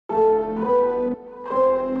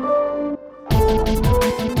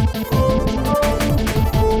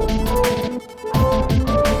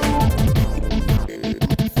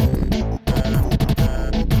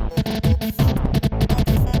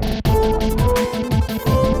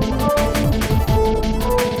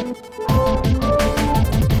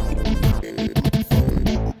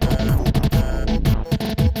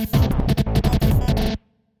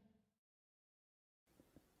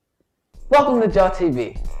Welcome to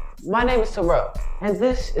JTV. My name is Terrell, and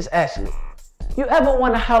this is Ashley. You ever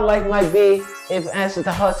wonder how life might be if answers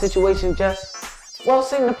to hard situation just,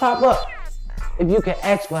 seem to pop up? If you can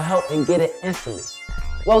ask for help and get it instantly.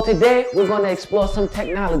 Well, today we're going to explore some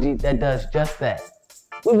technology that does just that.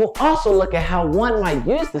 We will also look at how one might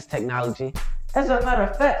use this technology. As a matter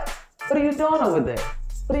of fact, what are you doing over there?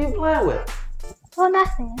 What are you playing with? Well,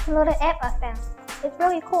 nothing. It's a little app I found. It's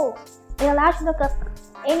really cool. It allows you to look up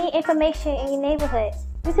any information in your neighborhood.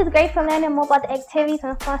 This is great for learning more about the activities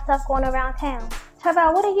and fun stuff going around town.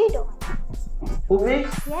 Terrell, what are you doing? Who, me?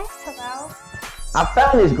 Yes, Terrell. I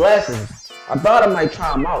found these glasses. I thought I might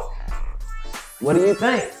try them out. What do you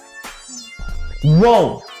think?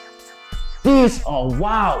 Whoa! These are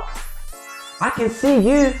wild. I can see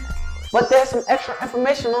you, but there's some extra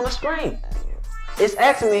information on the screen. It's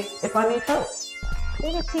asking me if I need help.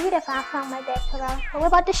 Leave it to you to find something like that, Terrell. But what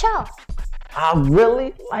about the show? I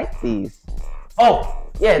really like these. Oh,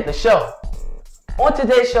 yeah, the show. On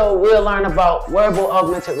today's show, we'll learn about wearable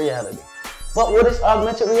augmented reality. But what is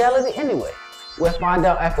augmented reality anyway? We'll find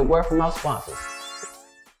out after word from our sponsors.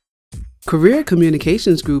 Career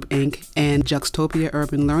Communications Group, Inc. and Juxtopia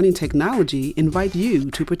Urban Learning Technology invite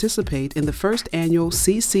you to participate in the first annual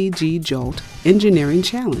CCG Jolt Engineering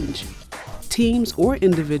Challenge. Teams or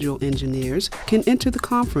individual engineers can enter the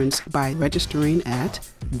conference by registering at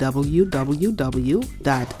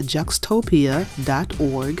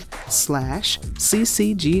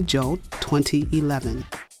www.juxtopia.org/CCGJolt2011.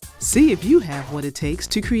 See if you have what it takes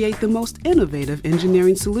to create the most innovative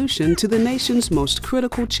engineering solution to the nation's most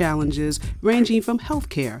critical challenges, ranging from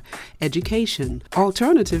healthcare, education,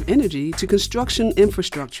 alternative energy to construction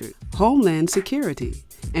infrastructure, homeland security,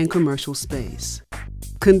 and commercial space.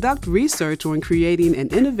 Conduct research on creating an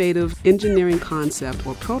innovative engineering concept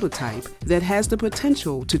or prototype that has the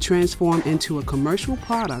potential to transform into a commercial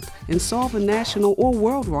product and solve a national or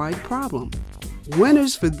worldwide problem.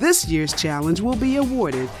 Winners for this year's challenge will be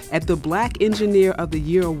awarded at the Black Engineer of the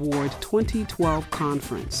Year Award 2012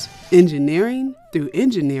 conference. Engineering through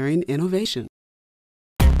engineering innovation.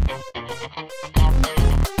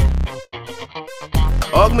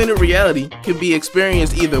 Augmented reality can be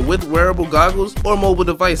experienced either with wearable goggles or mobile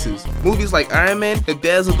devices. Movies like Iron Man have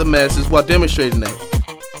dazzled the masses while demonstrating that.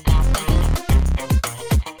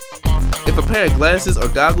 If a pair of glasses or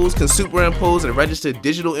goggles can superimpose and register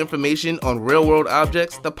digital information on real-world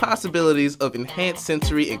objects, the possibilities of enhanced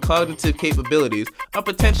sensory and cognitive capabilities are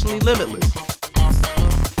potentially limitless.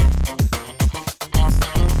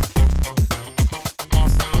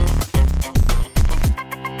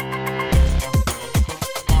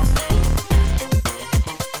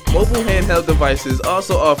 Mobile handheld devices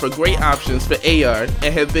also offer great options for AR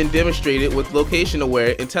and have been demonstrated with location-aware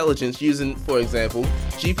intelligence using, for example,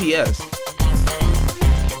 GPS.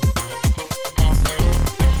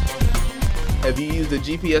 Have you used a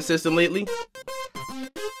GPS system lately?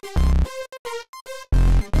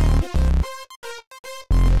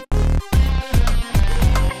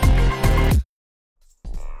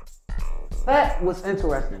 That was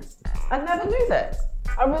interesting. I never knew that.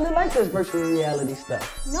 I really like this virtual reality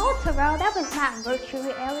stuff. No, Terrell, that was not virtual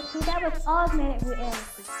reality. That was augmented reality.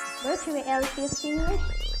 Virtual reality is simulation.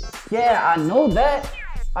 Yeah, I know that.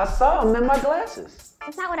 I saw them in my glasses.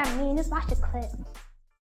 That's not what I mean. Just watch the clip.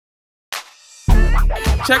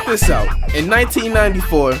 Check this out. In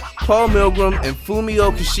 1994, Paul Milgram and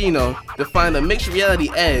Fumio Kishino defined a mixed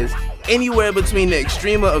reality as anywhere between the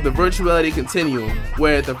extrema of the virtual reality continuum,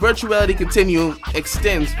 where the virtual reality continuum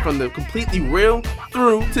extends from the completely real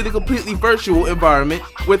through to the completely virtual environment,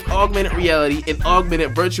 with augmented reality and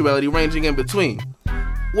augmented virtuality ranging in between.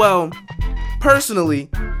 Well, personally,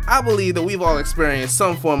 I believe that we've all experienced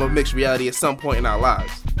some form of mixed reality at some point in our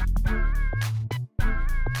lives.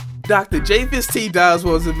 Dr. Japhis T.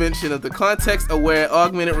 Doswell's invention of the context-aware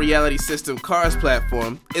augmented reality system CARS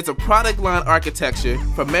platform is a product line architecture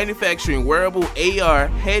for manufacturing wearable AR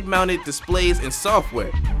head-mounted displays and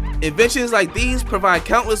software. Inventions like these provide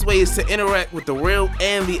countless ways to interact with the real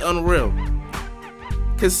and the unreal.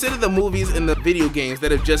 Consider the movies and the video games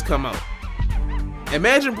that have just come out.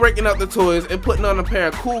 Imagine breaking out the toys and putting on a pair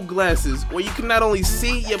of cool glasses where you can not only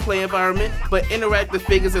see your play environment, but interact with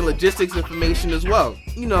figures and logistics information as well.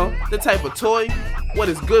 You know, the type of toy, what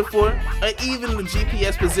it's good for, or even the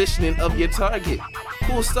GPS positioning of your target.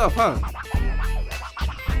 Cool stuff, huh?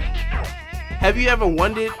 Have you ever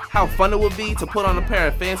wondered how fun it would be to put on a pair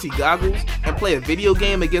of fancy goggles and play a video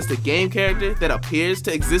game against a game character that appears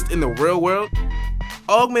to exist in the real world?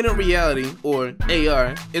 Augmented reality, or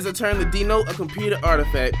AR, is a term to denote a computer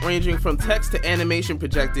artifact ranging from text to animation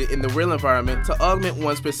projected in the real environment to augment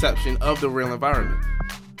one's perception of the real environment.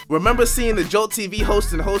 Remember seeing the Jolt TV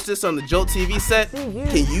host and hostess on the Jolt TV set?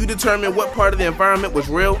 Can you determine what part of the environment was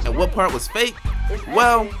real and what part was fake?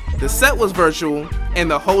 Well, the set was virtual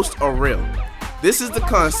and the hosts are real. This is the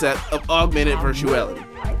concept of augmented virtuality,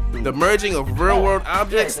 the merging of real-world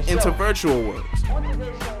objects into virtual worlds.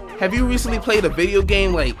 Have you recently played a video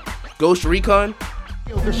game like Ghost Recon?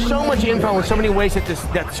 There's so much info and so many ways that the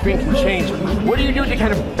screen can change. What do you do to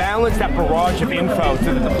kind of balance that barrage of info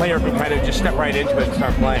so that the player can kind of just step right into it and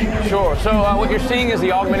start playing? Sure. So what you're seeing is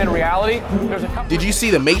the augmented reality. Did you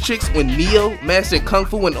see The Matrix when Neo mastered Kung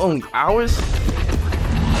Fu in only hours?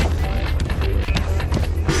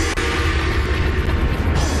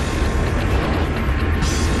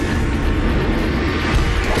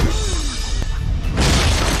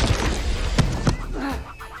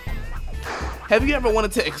 Have you ever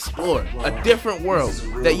wanted to explore a different world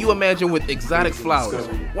that you imagine with exotic flowers,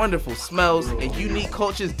 wonderful smells, and unique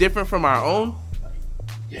cultures different from our own?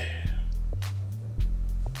 Yeah.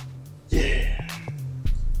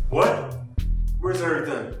 What? Where's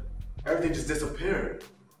everything? Everything just disappeared.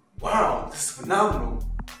 Wow, this is phenomenal.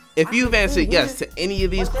 If you've answered yes to any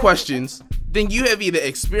of these questions, then you have either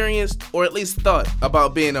experienced or at least thought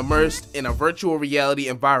about being immersed in a virtual reality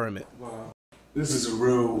environment. Wow, this is a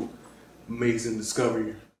real amazing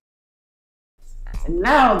discovery. And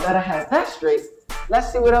now that I have that straight,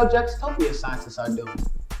 let's see what our Juxtopia scientists are doing.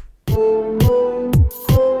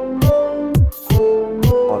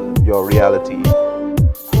 On your reality,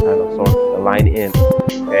 kind of sort of align in.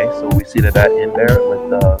 Okay, so we see that in there with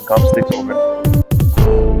the gum sticks over.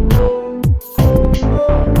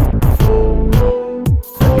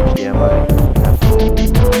 HDMI.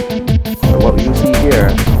 So what you see here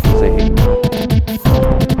is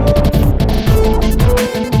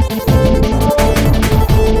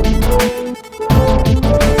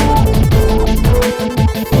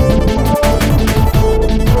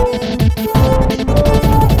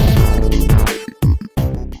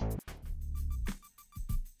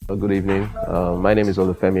Good evening. My name is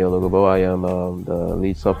Olufemi Ologobo. I am the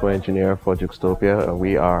lead software engineer for Juxtopia.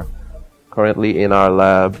 We are currently in our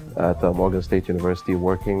lab at Morgan State University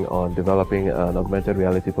working on developing an augmented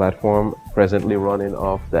reality platform presently running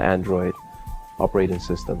off the Android operating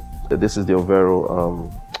system. This is the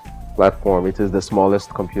Wearable platform. It is the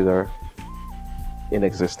smallest computer in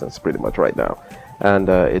existence pretty much right now. And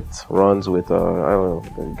it runs with, I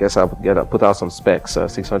don't know, I guess I'll put out some specs,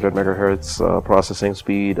 600 megahertz processing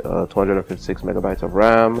speed, 256 megabytes of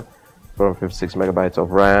RAM, 256 megabytes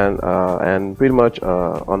of RAM, and pretty much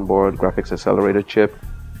onboard graphics accelerator chip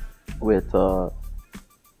with a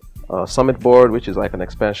Summit board, which is like an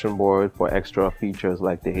expansion board for extra features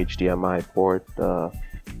like the HDMI port,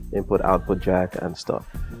 input-output jack, and stuff.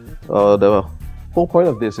 The whole point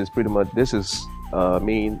of this is pretty much, this is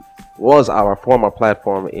was our former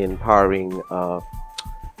platform in powering an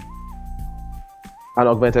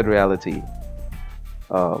augmented reality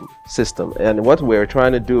system. And what we're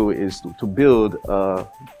trying to do is to build a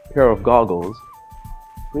pair of goggles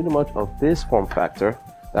pretty much of this form factor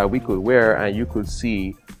that we could wear and you could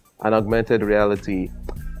see an augmented reality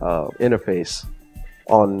interface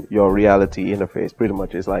on your reality interface. Pretty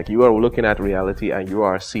much it's like you are looking at reality and you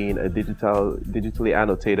are seeing a digitally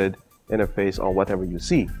annotated interface on whatever you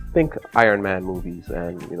see. Think Iron Man movies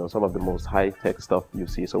and some of the most high-tech stuff you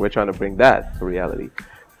see. So we're trying to bring that to reality.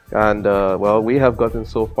 And well, we have gotten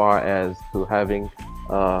so far as to having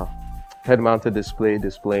a head-mounted display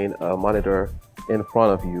displaying a monitor in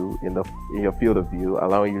front of you in your field of view,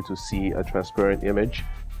 allowing you to see a transparent image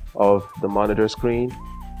of the monitor screen,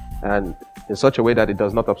 and in such a way that it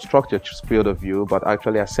does not obstruct your field of view, but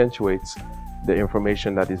actually accentuates the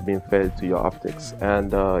information that is being fed to your optics.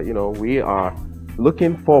 And we are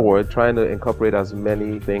looking forward, trying to incorporate as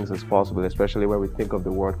many things as possible, especially when we think of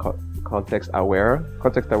the word context aware.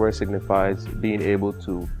 Context aware signifies being able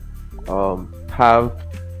to have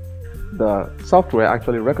the software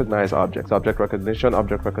actually recognize objects, object recognition,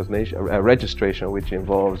 registration, which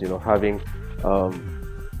involves having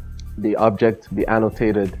the object be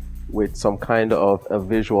annotated with some kind of a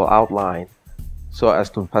visual outline, so as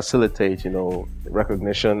to facilitate,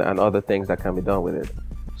 recognition and other things that can be done with it.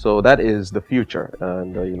 So that is the future.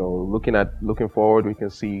 And looking forward, we can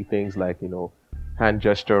see things like hand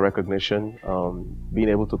gesture recognition, being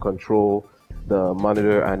able to control the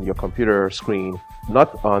monitor and your computer screen,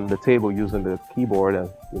 not on the table using the keyboard and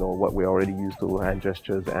what we already use to hand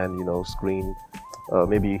gestures and screen,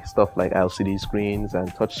 maybe stuff like LCD screens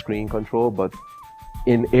and touch screen control, but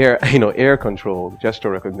in air control, gesture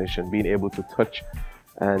recognition, being able to touch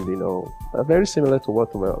and very similar to what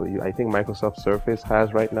I think Microsoft Surface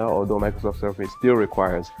has right now, although Microsoft Surface still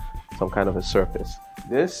requires some kind of a surface.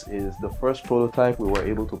 This is the first prototype we were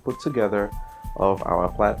able to put together of our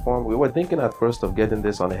platform. We were thinking at first of getting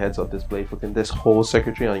this on a heads-up display, putting this whole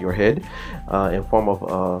circuitry on your head in form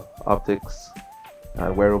of optics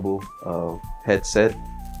and wearable headset.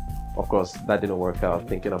 Of course, that didn't work out.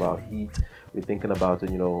 Thinking about heat, we're thinking about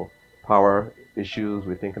power issues,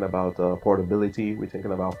 we're thinking about portability, we're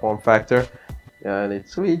thinking about form factor, and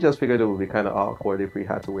we just figured it would be kind of awkward if we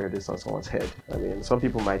had to wear this on someone's head. I mean, some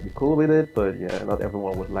people might be cool with it, but yeah, not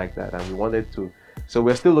everyone would like that, and we wanted to. So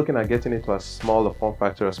we're still looking at getting it to as small a form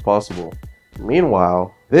factor as possible.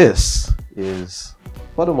 Meanwhile, this is,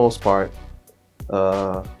 for the most part,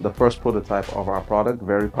 the first prototype of our product.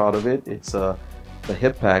 Very proud of it. It's the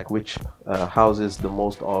hip pack, which houses the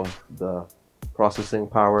most of the processing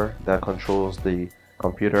power that controls the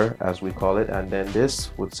computer, as we call it, and then this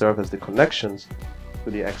would serve as the connections to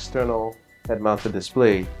the external head-mounted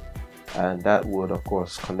display, and that would of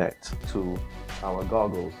course connect to our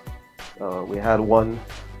goggles. We had one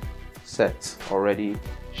set already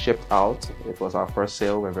shipped out. It was our first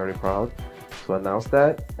sale. We're very proud to announce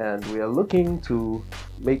that, and we are looking to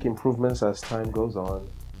make improvements as time goes on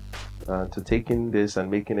to taking this and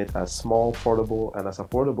making it as small, portable, and as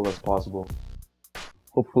affordable as possible.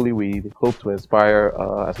 Hopefully, we hope to inspire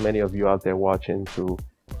as many of you out there watching to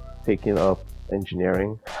taking up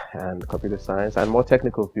engineering and computer science and more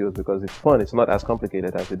technical fields, because it's fun. It's not as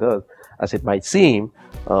complicated as it might seem.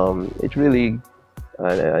 It really,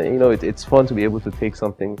 it's fun to be able to take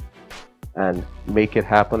something and make it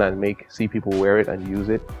happen and see people wear it and use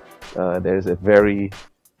it. There's a very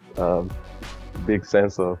big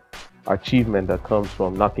sense of achievement that comes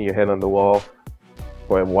from knocking your head on the wall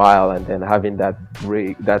for a while and then having that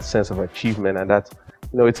sense of achievement, and that's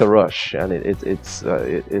it's a rush, and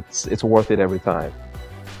it's worth it every time.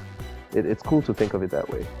 It's cool to think of it that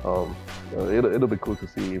way. It'll be cool to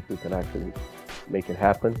see if we can actually make it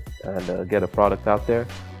happen and get a product out there.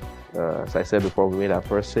 As I said before, we made our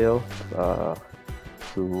first sale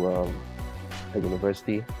to a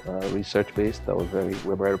university, research-based.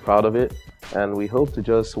 We're very proud of it, and we hope to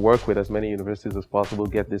just work with as many universities as possible,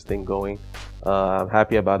 get this thing going. I'm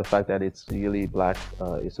happy about the fact that it's really black.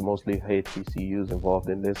 It's mostly HBCUs involved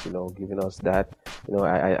in this, giving us that.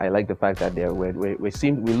 I like the fact that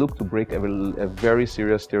we look to break a very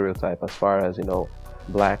serious stereotype as far as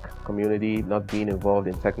black community not being involved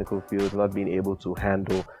in technical fields, not being able to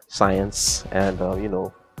handle science, and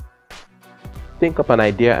think up an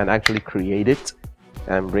idea and actually create it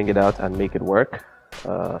and bring it out and make it work.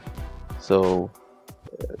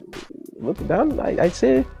 Look down, I'd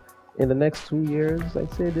say in the next 2 years,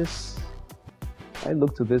 I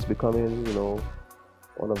look to this becoming,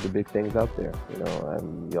 one of the big things out there,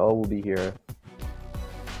 and y'all will be here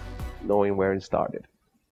knowing where it started.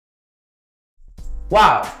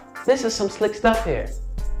 Wow, this is some slick stuff here.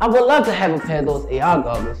 I would love to have a pair of those AR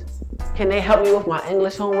goggles. Can they help me with my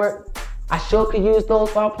English homework? I sure could use those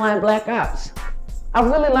while playing Black Ops. I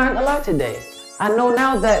really learned a lot today. I know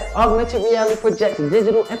now that augmented reality projects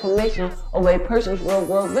digital information over a person's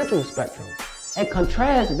real-world visual spectrum. In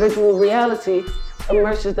contrast, virtual reality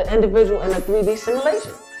immerses the individual in a 3D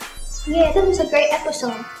simulation. Yeah, this was a great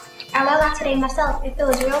episode. I learned a lot today myself. It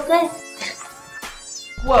feels real good.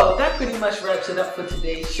 Well, that pretty much wraps it up for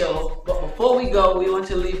today's show. But before we go, we want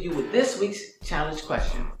to leave you with this week's challenge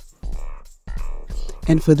question.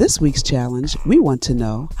 And for this week's challenge, we want to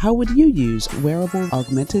know, how would you use wearable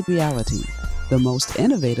augmented reality? The most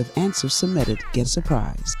innovative answer submitted gets a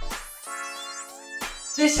prize.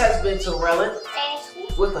 This has been Terrell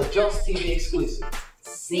with a Juxtopia exclusive.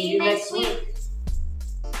 See you next week.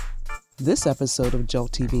 This episode of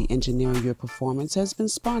Jolt TV Engineering Your Performance has been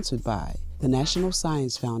sponsored by the National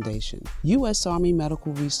Science Foundation, U.S. Army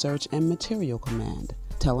Medical Research and Material Command,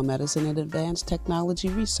 Telemedicine and Advanced Technology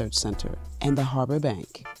Research Center, and the Harbor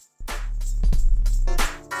Bank.